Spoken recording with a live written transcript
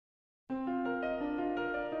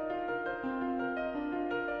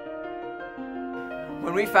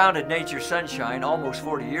When we founded Nature's Sunshine almost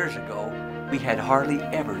 40 years ago, we had hardly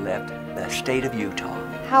ever left the state of Utah.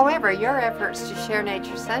 However, your efforts to share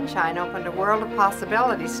Nature's Sunshine opened a world of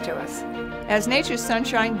possibilities to us. As Nature's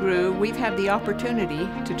Sunshine grew, we've had the opportunity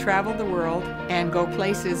to travel the world and go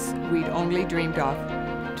places we'd only dreamed of.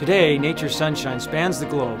 Today, Nature's Sunshine spans the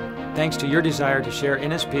globe, thanks to your desire to share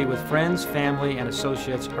NSP with friends, family, and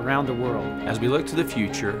associates around the world. As we look to the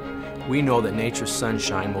future, we know that Nature's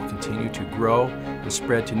Sunshine will continue to grow and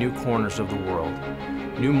spread to new corners of the world.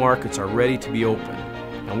 New markets are ready to be open,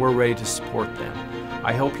 and we're ready to support them.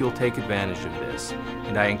 I hope you'll take advantage of this,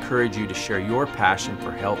 and I encourage you to share your passion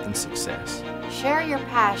for health and success. Share your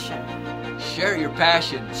passion. Share your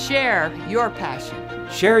passion. Share your passion.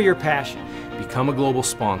 Share your passion. Become a global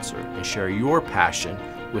sponsor and share your passion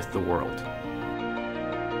with the world.